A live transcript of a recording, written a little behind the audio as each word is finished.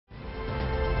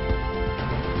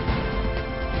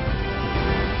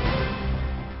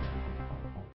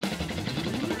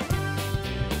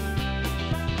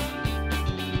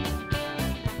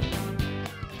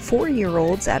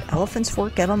4-year-olds at Elephants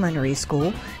Fork Elementary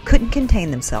School couldn't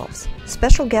contain themselves.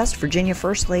 Special guest Virginia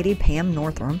First Lady Pam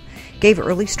Northam gave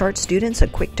Early Start students a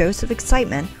quick dose of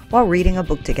excitement while reading a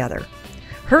book together.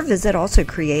 Her visit also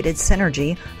created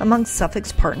synergy among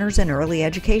Suffolk's partners in early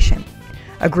education.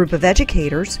 A group of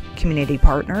educators, community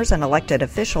partners, and elected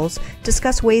officials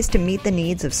discuss ways to meet the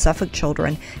needs of Suffolk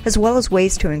children, as well as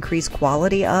ways to increase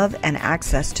quality of and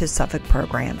access to Suffolk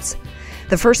programs.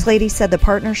 The First Lady said the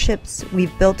partnerships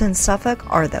we've built in Suffolk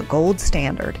are the gold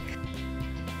standard.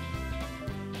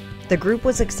 The group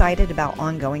was excited about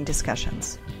ongoing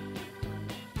discussions.